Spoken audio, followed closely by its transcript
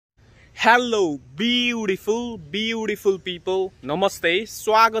Hello beautiful people, नमस्ते।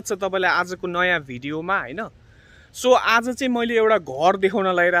 स्वागत छ तपाईलाई आजको नयाँ भिडियोमा हैन। सो आज चाहिँ मैले एउटा घर देखाउन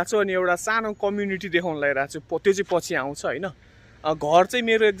लागिरहेको छु अनि एउटा सानो कम्युनिटी देखाउन लागिरहेको छु। त्यो चाहिँ पछि आउँछ हैन। घर चाहिँ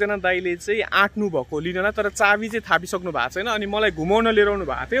मेरो एकजना दाइले चाहिँ आँट्नु भएको लिनलाई, तर चाबी चाहिँ थापिसक्नु भएको छैन अनि मलाई घुमाउन लिएर आउनु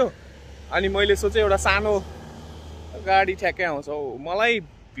भएको थियो। अनि मैले सोचे एउटा सानो गाडी ठ्याक्कै आउँछ। मलाई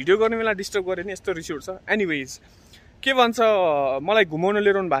भिडियो गर्ने बेला डिस्टर्ब गरे नि यस्तो रिस उठ्छ। एनीवेज के भन्छ, मलाई घुमाउन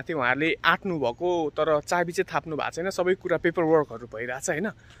लिएर आउनु भएको थियो उहाँहरूले, आँट्नु भएको तर चाबी चाहिँ थाप्नु भएको छैन। सबै कुरा पेपर वर्कहरू भइरहेछ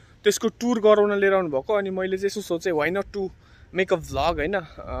हैन। त्यसको टुर गराउन लिएर आउनु भएको अनि मैले चाहिँ यसो सोचेँ why not to make a vlog हैन।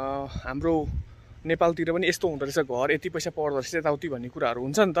 हाम्रो नेपालतिर पनि यस्तो हुँदो रहेछ, घर यति पैसा पर्दो रहेछ यताउति भन्ने कुराहरू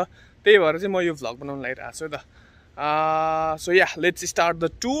हुन्छ नि त। त्यही भएर चाहिँ म यो भ्लग बनाउन लागिरहेको छु त। So yeah let's start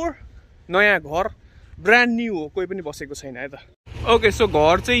the tour. नयाँ घर, ब्रान्ड न्यू हो, कोही पनि बसेको छैन है त। ओके, सो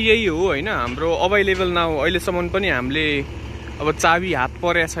घर चाहिँ यही हो हैन। हाम्रो अभाइलेबल नाउ अहिलेसम्म पनि हामीले अब चाबी हात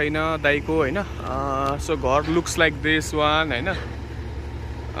परेको छैन दाइको हैन। सो घर लुक्स लाइक दिस वान हैन।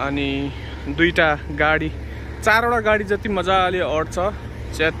 अनि दुईटा गाडी, चारवटा गाडी जति मजाले अड्छ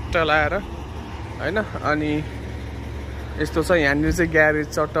च्याट्ट लाएर हैन। अनि यस्तो छ, यहाँनिर चाहिँ ग्यारेज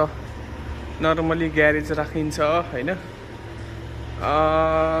चट्ट नर्मली ग्यारेज राखिन्छ हैन।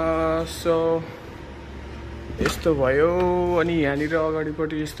 सो यस्तो भयो। अनि यहाँनिर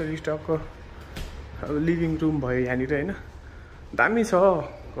अगाडिपट्टि यस्तो टक्क अब लिभिङ रुम भयो यहाँनिर हैन। दामी छ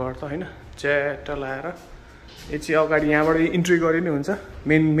घर त हैन, च्याट लाएर। यो चाहिँ अगाडि यहाँबाट इन्ट्री गरे नि हुन्छ।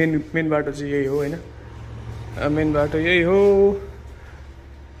 मेन बाटो चाहिँ यही हो हैन। मेन बाटो यही हो।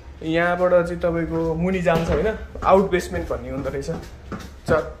 यहाँबाट चाहिँ तपाईँको मुनि जान्छ हैन, आउट बेसमेन्ट भन्ने हुँदो रहेछ।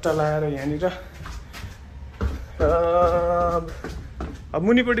 चट्ट लाएर यहाँनिर अब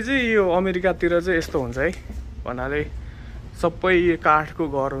मुनिपट्टि चाहिँ यो अमेरिकातिर चाहिँ यस्तो हुन्छ है, भन्नाले सबै काठको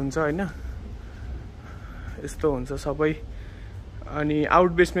घर हुन्छ हैन। यस्तो हुन्छ सबै। अनि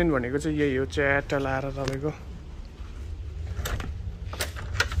आउट बेसमेन्ट भनेको चाहिँ यही हो, च्याट लाएर तपाईँको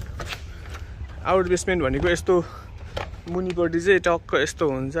आउट बेसमेन्ट भनेको यस्तो मुनिपट्टि चाहिँ टक्क यस्तो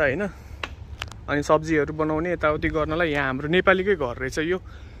हुन्छ हैन। अनि सब्जीहरू बनाउने यताउति गर्नलाई यहाँ हाम्रो नेपालीकै घर रहेछ यो।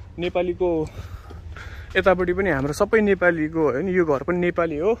 नेपालीको यतापट्टि पनि हाम्रो सबै नेपालीको होइन। यो घर पनि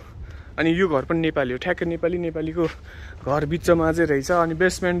नेपाली हो अनि यो घर पनि नेपाली हो, ठ्याक्कै नेपालीको घर बिचमा चाहिँ रहेछ। अनि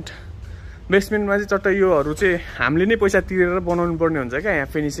बेसमेन्टमा चाहिँ चट्ट योहरू चाहिँ हामीले नै पैसा तिरेर बनाउनु पर्ने हुन्छ क्या।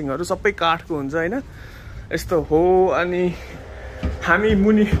 यहाँ फिनिसिङहरू सबै काठको हुन्छ होइन, यस्तो हो। अनि हामी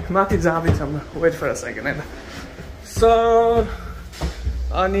मुनि माथि जाँदैछौँ, वेट फर अ सेकेन्ड होइन। सर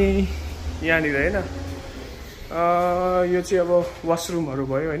अनि यहाँनिर होइन यो चाहिँ अब वासरुमहरू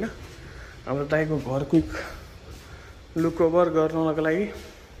भयो होइन। हाम्रो दाइको घर क्विक लुक ओभर गर्नको लागि।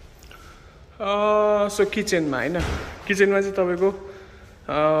 सो किचनमा होइन, किचनमा चाहिँ तपाईँको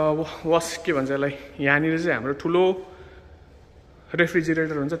के भन्छ यसलाई, यहाँनिर चाहिँ हाम्रो ठुलो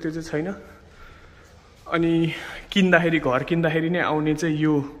रेफ्रिजिरेटर हुन्छ, त्यो चाहिँ छैन। अनि घर किन्दाखेरि नै आउने चाहिँ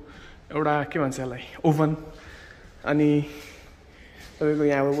यो एउटा के भन्छ यसलाई, ओभन। अनि तपाईँको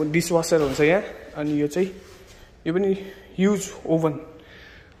यहाँ डिसवासर हुन्छ यहाँ। अनि यो चाहिँ यो पनि ह्युज ओभन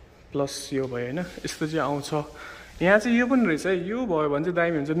प्लस यो भयो होइन। यस्तो चाहिँ आउँछ यहाँ चाहिँ। यो पनि रहेछ है, यो भयो भने चाहिँ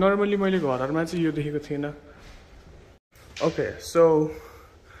दामी हुन्छ। नर्मली मैले घरहरूमा चाहिँ यो देखेको थिएन। ओके, सो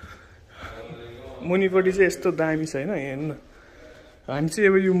मुनिपट्टि चाहिँ यस्तो दामी छ होइन। हेर्नु हामी चाहिँ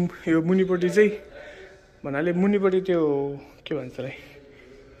अब यो मुनिपट्टि चाहिँ भन्नाले मुनिपट्टि त्यो के भन्छ त्यसलाई,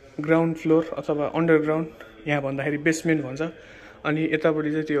 ग्राउन्ड फ्लोर अथवा अन्डरग्राउन्ड, यहाँ भन्दाखेरि बेसमेन्ट भन्छ। अनि यतापट्टि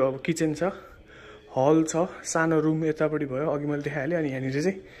चाहिँ त्यो अब किचन छ, हल छ, सानो रुम यतापट्टि भयो, अघि मैले देखाइहालेँ। अनि यहाँनिर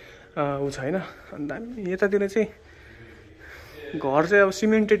चाहिँ ऊ छ होइन। अनि दामी यतातिर चाहिँ घर चाहिँ अब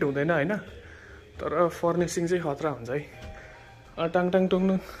सिमेन्टेड हुँदैन होइन, तर फर्निसिङ चाहिँ खतरा हुन्छ है। टाङटाङ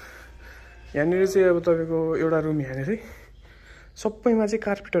टुङ्नु यहाँनिर चाहिँ अब तपाईँको एउटा रुम यहाँनिर चाहिँ सबैमा चाहिँ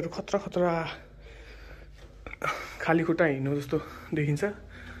कार्पेटहरू खतरा खाली खुट्टा हिँड्नु जस्तो देखिन्छ।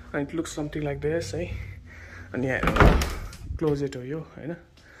 अनि it looks something like this है। अनि यहाँ क्लोजेट हो यो होइन।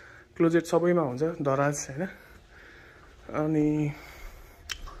 क्लोजेट सबैमा हुन्छ, दराज होइन। अनि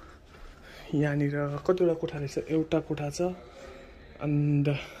यहाँनिर कतिवटा कोठा रहेछ, एउटा कोठा छ। अन्त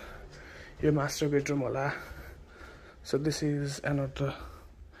यो मास्टर बेडरुम होला। So this is another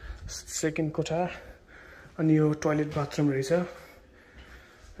second कोठा। अनि यो टोयलेट बाथरुम रहेछ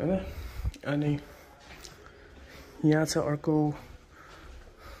होइन। अनि यहाँ छ अर्को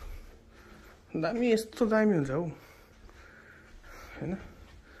दामी, यस्तो दामी हुन्छ हौ होइन।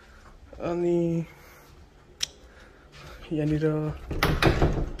 अनि यहाँनिर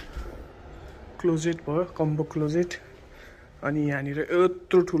क्लोजेट भयो, कम्बो क्लोजेट। अनि यहाँनिर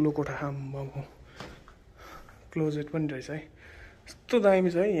यत्रो ठुलो कोठा, आम्मामा क्लोजेट पनि रहेछ है। यस्तो दामी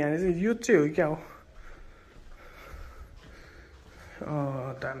छ है। यहाँनिर चाहिँ यो चाहिँ हो क्या हो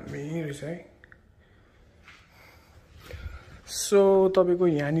दामी रहेछ है। सो तपाईको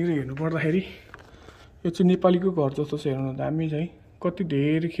यहाँनिर हेर्नु पर्दाखेरि यो चाहिँ नेपालीको घर जस्तो छ। हेर्नु दामी छ है, कति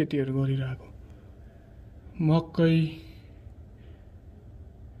धेरै खेतीहरू गरिरहेको, मकै।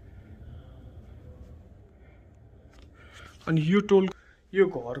 अनि यो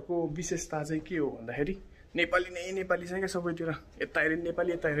घरको विशेषता चाहिँ के हो भन्दाखेरि नेपाली नै नेपाली छ क्या सबैतिर। यता हेरे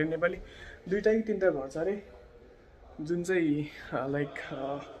नेपाली, यता हेरे नेपाली। दुईटा कि तीनटा घर छ अरे जुन चाहिँ लाइक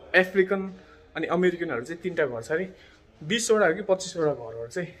अफ्रिकन अनि अमेरिकनहरू चाहिँ तीनटा घर छ अरे। 20वटा हो कि 25वटा घरहरू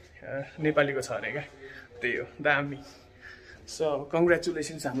चाहिँ नेपालीको छ अरे क्या। त्यही हो, दामी। सो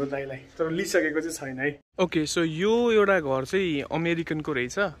कङ्ग्रेचुलेसन्स हाम्रो दाइलाई, तर लिइसकेको चाहिँ छैन है। ओके, सो यो एउटा घर चाहिँ अमेरिकनको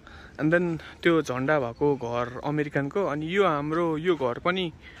रहेछ, एन्ड देन त्यो झन्डा भएको घर अमेरिकनको। अनि यो हाम्रो यो घर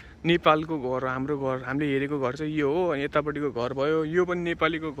पनि नेपालको घर, हाम्रो घर हामीले हेरेको घर चाहिँ यो हो। अनि यतापट्टिको घर भयो, यो पनि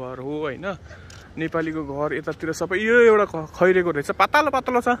नेपालीको घर हो होइन। नेपालीको घर यतातिर सबै यो एउटा खैरेको रहेछ, पातलो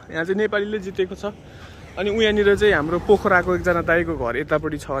पातलो छ। यहाँ चाहिँ नेपालीले जितेको छ। अनि उहाँनिर चाहिँ हाम्रो पोखराको एकजना दाइको घर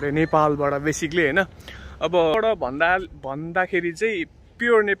यतापट्टि छ अरे, नेपालबाट बेसिकली होइन। अब भन्दाखेरि चाहिँ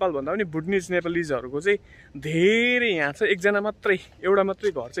प्योर नेपाल भन्दा पनि भुटनिज नेपालीजहरूको चाहिँ धेरै यहाँ छ। एकजना मात्रै, एउटा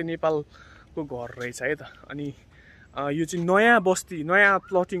मात्रै घर चाहिँ नेपालको घर रहेछ है त। अनि यो चाहिँ नयाँ बस्ती, नयाँ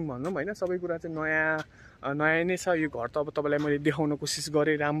प्लटिङ भनौँ होइन। सबै कुरा चाहिँ नयाँ नै छ। यो घर त अब तपाईँलाई मैले देखाउन कोसिस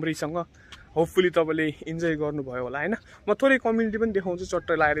गरेँ राम्रैसँग। होपफुली तपाईँले इन्जोय गर्नुभयो होला होइन। म थोरै कम्युनिटी पनि देखाउँछु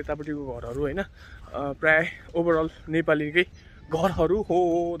चट्ट लगाएर यतापट्टिको घरहरू होइन। प्राय ओभरअल नेपालीकै घरहरू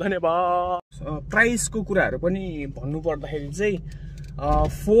हो। धन्यवाद। प्राइसको कुराहरू पनि भन्नुपर्दाखेरि चाहिँ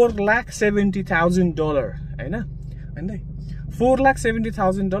 $4,70,000 होइन।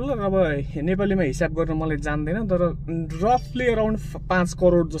 $4,70,000 अब नेपालीमा हिसाब गर्न मलाई जान्दैन, तर रफली अराउन्ड 5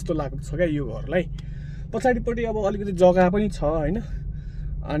 करोड जस्तो लाग्छ क्या यो घरलाई। पछाडिपट्टि अब अलिकति जग्गा पनि छ होइन।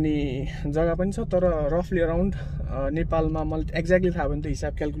 अनि जग्गा पनि छ, तर रफली अराउन्ड नेपालमा मलाई एक्ज्याक्टली थाहा भएन, त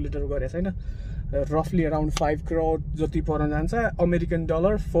हिसाब क्यालकुलेटर गरेको छैन। रफली अराउन्ड 5 करोड जति पर्न जान्छ अमेरिकन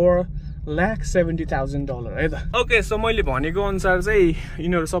डलर। $4,70,000 है त। ओके, सो मैले भनेको अनुसार चाहिँ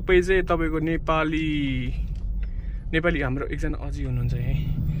यिनीहरू सबै चाहिँ तपाईँको नेपाली हाम्रो एकजना अझै हुनुहुन्छ है।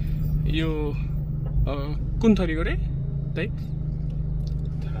 यो कुन थरीको रे दाइ?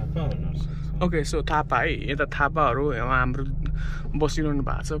 थापा हुनुहुन्छ। ओके, सो थापा है। यता थापाहरू हाम्रो बसिरहनु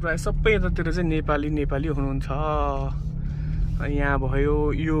भएको छ प्रायः सबै। यतातिर चाहिँ नेपाली हुनुहुन्छ। यहाँ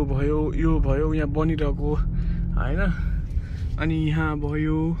भयो, यो भयो, यो भयो, यहाँ बनिरहेको होइन। अनि यहाँ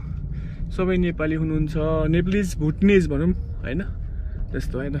भयो, सबै नेपाली हुनुहुन्छ। नेपालिज भुटनिज भनौँ होइन,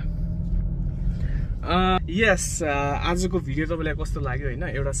 त्यस्तो है त। यस, आजको भिडियो तपाईँलाई कस्तो लाग्यो होइन।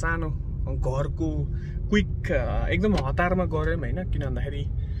 एउटा सानो घरको क्विक एकदम हतारमा गऱ्यौँ होइन। किन भन्दाखेरि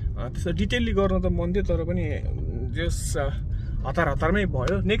त्यस्तो डिटेलली गर्न त मन थियो, तर पनि जस हतारमै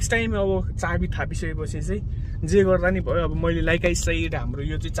भयो। नेक्स्ट टाइम अब चाबी थापिसकेपछि चाहिँ जे गर्दा नि भयो। अब मैले लाइक आई सेड हाम्रो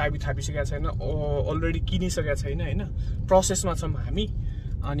यो चाहिँ चाबी थापिसकेको छैन, अलरेडी किनिसकेको छैन होइन। प्रोसेसमा छौँ हामी।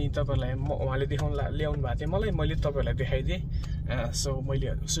 अनि तपाईँहरूलाई उहाँले ल्याउनु भएको थियो मलाई, मैले तपाईँहरूलाई देखाइदिएँ। सो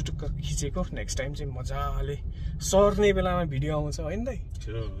मैले सुटुक्क खिचेको। नेक्स्ट टाइम चाहिँ मजाले सर्ने बेलामा भिडियो आउँछ होइन दाइ?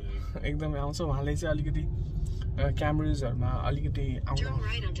 एकदमै आउँछ। उहाँले चाहिँ अलिकति क्यामेराजहरूमा अलिकति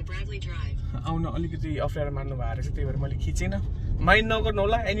आउन अलिकति अप्ठ्यारो मान्नु भएको रहेछ, त्यही भएर मैले खिचेन। माइन्ड नगर्नु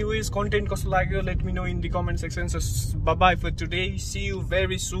होला। एनिवेज कन्टेन्ट कस्तो लाग्यो let me know in the comment section. So bye bye for today, C you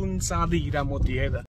very सुन। साँधी हिरा मोती है त।